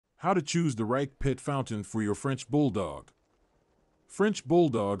How to choose the right pet fountain for your French Bulldog. French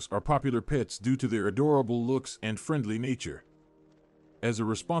Bulldogs are popular pets due to their adorable looks and friendly nature. As a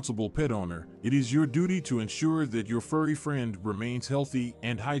responsible pet owner, it is your duty to ensure that your furry friend remains healthy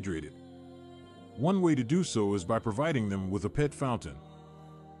and hydrated. One way to do so is by providing them with a pet fountain.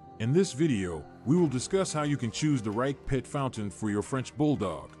 In this video, we will discuss how you can choose the right pet fountain for your French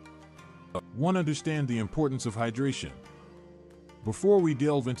Bulldog. 1. Understand the importance of hydration. Before we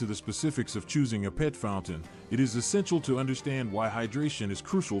delve into the specifics of choosing a pet fountain, it is essential to understand why hydration is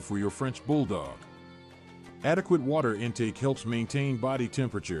crucial for your French Bulldog. Adequate water intake helps maintain body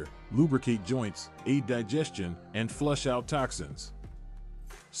temperature, lubricate joints, aid digestion, and flush out toxins.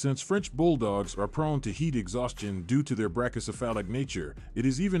 Since French Bulldogs are prone to heat exhaustion due to their brachycephalic nature, it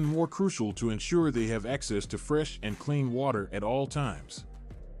is even more crucial to ensure they have access to fresh and clean water at all times.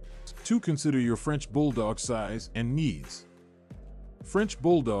 2. Consider your French Bulldog size and needs. French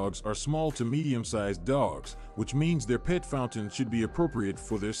Bulldogs are small to medium-sized dogs, which means their pet fountain should be appropriate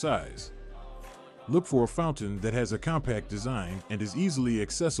for their size. Look for a fountain that has a compact design and is easily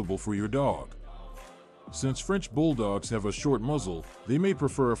accessible for your dog. Since French Bulldogs have a short muzzle, they may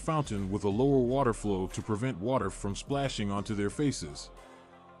prefer a fountain with a lower water flow to prevent water from splashing onto their faces.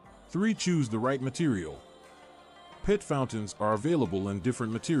 3. Choose the right material. Pet fountains are available in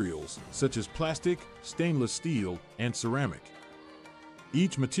different materials, such as plastic, stainless steel, and ceramic.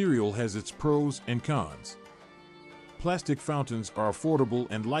 Each material has its pros and cons. Plastic fountains are affordable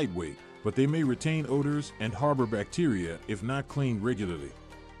and lightweight, but they may retain odors and harbor bacteria if not cleaned regularly.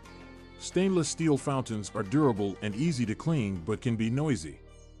 Stainless steel fountains are durable and easy to clean but can be noisy.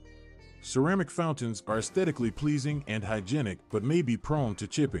 Ceramic fountains are aesthetically pleasing and hygienic but may be prone to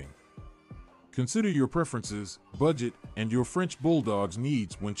chipping. Consider your preferences, budget, and your French Bulldog's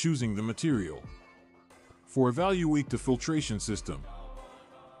needs when choosing the material. 4. Evaluate the filtration system.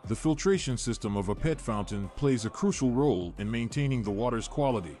 The filtration system of a pet fountain plays a crucial role in maintaining the water's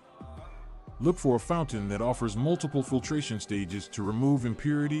quality. Look for a fountain that offers multiple filtration stages to remove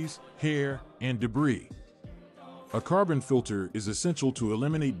impurities, hair, and debris. A carbon filter is essential to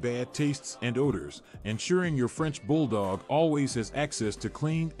eliminate bad tastes and odors, ensuring your French Bulldog always has access to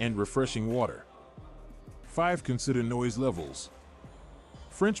clean and refreshing water. 5. Consider noise levels.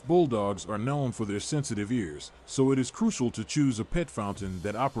 French Bulldogs are known for their sensitive ears, so it is crucial to choose a pet fountain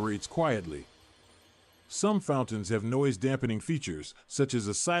that operates quietly. Some fountains have noise-dampening features, such as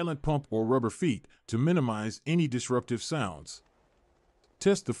a silent pump or rubber feet, to minimize any disruptive sounds.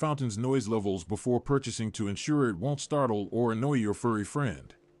 Test the fountain's noise levels before purchasing to ensure it won't startle or annoy your furry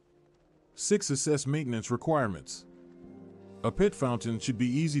friend. 6. Assess maintenance requirements. A pet fountain should be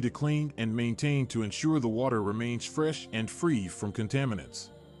easy to clean and maintain to ensure the water remains fresh and free from contaminants.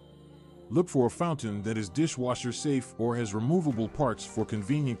 Look for a fountain that is dishwasher safe or has removable parts for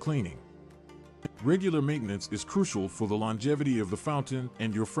convenient cleaning. Regular maintenance is crucial for the longevity of the fountain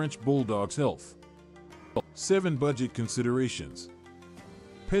and your French Bulldog's health. 7. Budget considerations.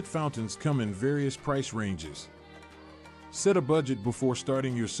 Pet fountains come in various price ranges. Set a budget before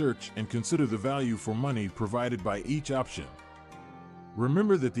starting your search and consider the value for money provided by each option.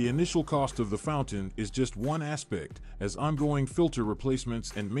 Remember that the initial cost of the fountain is just one aspect, as ongoing filter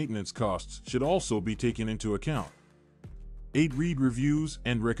replacements and maintenance costs should also be taken into account. 8. Read reviews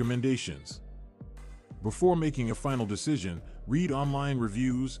and recommendations. Before making a final decision, read online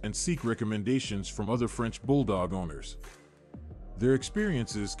reviews and seek recommendations from other French Bulldog owners. Their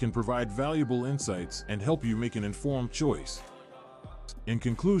experiences can provide valuable insights and help you make an informed choice. In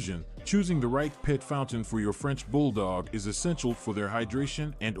conclusion, choosing the right pet fountain for your French Bulldog is essential for their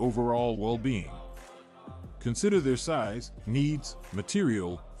hydration and overall well-being. Consider their size, needs,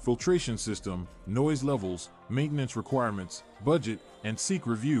 material, filtration system, noise levels, maintenance requirements, budget, and seek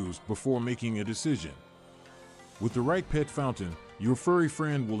reviews before making a decision. With the right pet fountain, your furry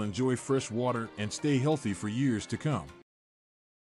friend will enjoy fresh water and stay healthy for years to come.